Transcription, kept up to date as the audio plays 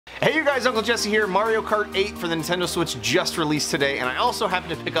Hey you guys, Uncle Jesse here. Mario Kart 8 for the Nintendo Switch just released today, and I also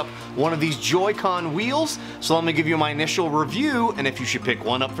happened to pick up one of these Joy-Con wheels, so let me give you my initial review and if you should pick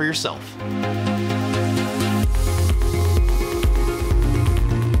one up for yourself.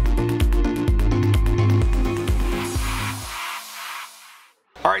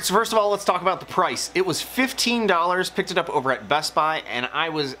 Alright, so first of all, let's talk about the price. It was $15, picked it up over at Best Buy, and I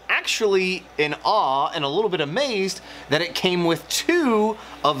was actually in awe and a little bit amazed that it came with two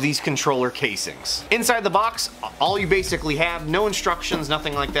of these controller casings. Inside the box, all you basically have, no instructions,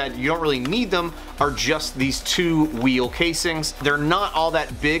 nothing like that, you don't really need them, are just these two wheel casings. They're not all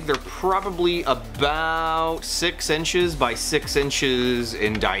that big, they're probably about 6 inches by 6 inches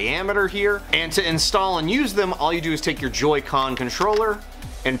in diameter here. And to install and use them, all you do is take your Joy-Con controller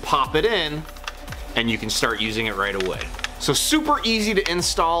and pop it in, and you can start using it right away. So super easy to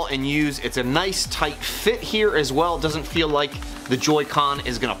install and use. It's a nice tight fit here as well. It doesn't feel like the Joy-Con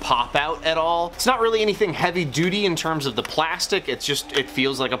is gonna pop out at all. It's not really anything heavy duty in terms of the plastic. It's just, it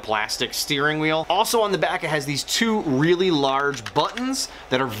feels like a plastic steering wheel. Also on the back, it has these two really large buttons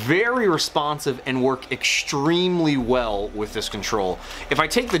that are very responsive and work extremely well with this control. If I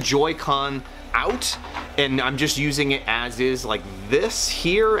take the Joy-Con out and I'm just using it as is like this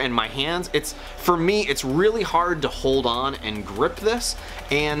here in my hands, for me it's really hard to hold on and grip this,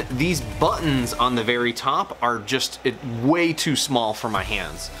 and these buttons on the very top are just way too small for my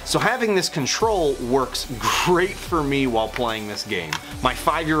hands. So having this control works great for me while playing this game. My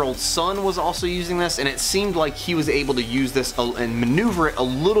 5-year-old son was also using this, and it seemed like he was able to use this and maneuver it a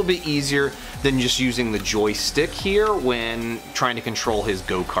little bit easier than just using the joystick here when trying to control his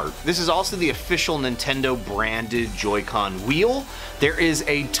go-kart. This is also the official Nintendo branded Joy-Con wheel. There is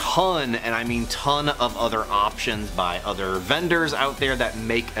a ton, and I mean ton, of other options by other vendors out there that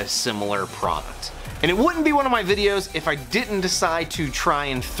make a similar product. And it wouldn't be one of my videos if I didn't decide to try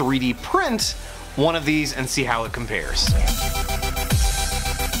and 3D print one of these and see how it compares.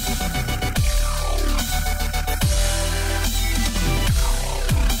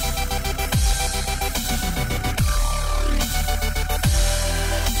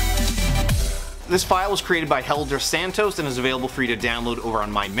 This file was created by Helder Santos and is available for you to download over on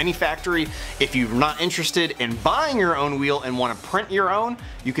My Mini Factory. If you're not interested in buying your own wheel and want to print your own,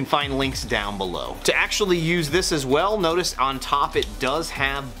 you can find links down below. To actually use this as well, notice on top it does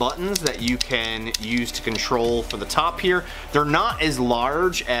have buttons that you can use to control for the top here. They're not as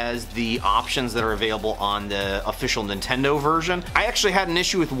large as the options that are available on the official Nintendo version. I actually had an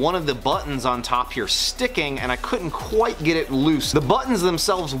issue with one of the buttons on top here sticking, and I couldn't quite get it loose. The buttons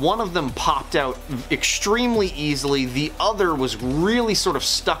themselves, one of them popped out extremely easily, the other was really sort of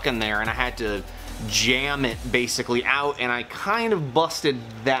stuck in there, and I had to jam it basically out, and I kind of busted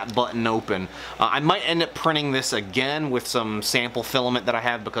that button open. I might end up printing this again with some sample filament that I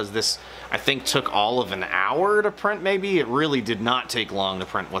have, because this I think took all of an hour to print. Maybe it really did not take long to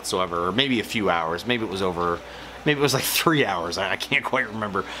print whatsoever, or maybe a few hours. Maybe it was like 3 hours, I can't quite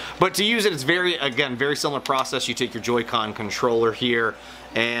remember. But to use it, it's again, very similar process. You take your Joy-Con controller here,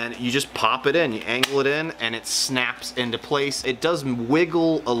 and you just pop it in, you angle it in, and it snaps into place. It does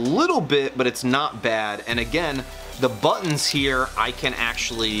wiggle a little bit, but it's not bad. And again, the buttons here, I can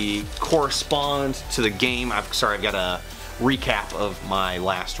actually correspond to the game. I've got a recap of my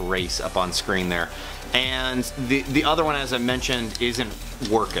last race up on screen there. And the other one, as I mentioned, isn't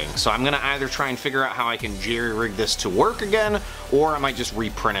working. So I'm gonna either try and figure out how I can jerry-rig this to work again, or I might just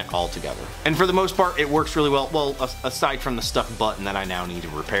reprint it altogether. And for the most part, it works really well, aside from the stuck button that I now need to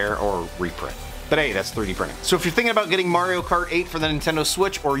repair or reprint. But hey, that's 3D printing. So if you're thinking about getting Mario Kart 8 for the Nintendo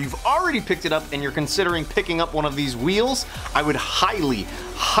Switch, or you've already picked it up and you're considering picking up one of these wheels, I would highly,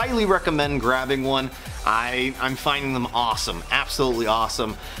 highly recommend grabbing one. I'm finding them awesome, absolutely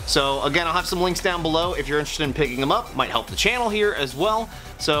awesome. So again, I'll have some links down below if you're interested in picking them up. Might help the channel here as well.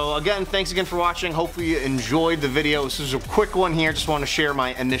 So again, thanks again for watching. Hopefully you enjoyed the video. This is a quick one here. Just want to share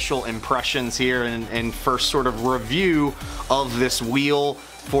my initial impressions here and first sort of review of this wheel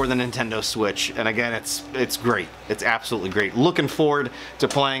for the Nintendo Switch. And again, it's great. It's absolutely great. Looking forward to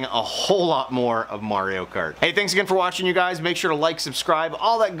playing a whole lot more of Mario Kart. Hey, thanks again for watching, you guys. Make sure to like, subscribe,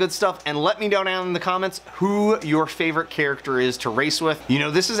 all that good stuff, and let me know down in the comments who your favorite character is to race with. You know,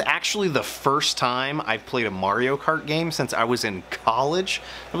 this is actually the first time I've played a Mario Kart game since I was in college.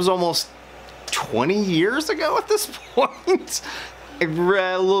 It was almost 20 years ago at this point.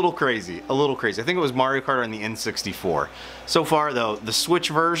 A little crazy, a little crazy. I think it was Mario Kart on the N64. So far though, the Switch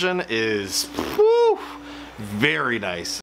version is very nice.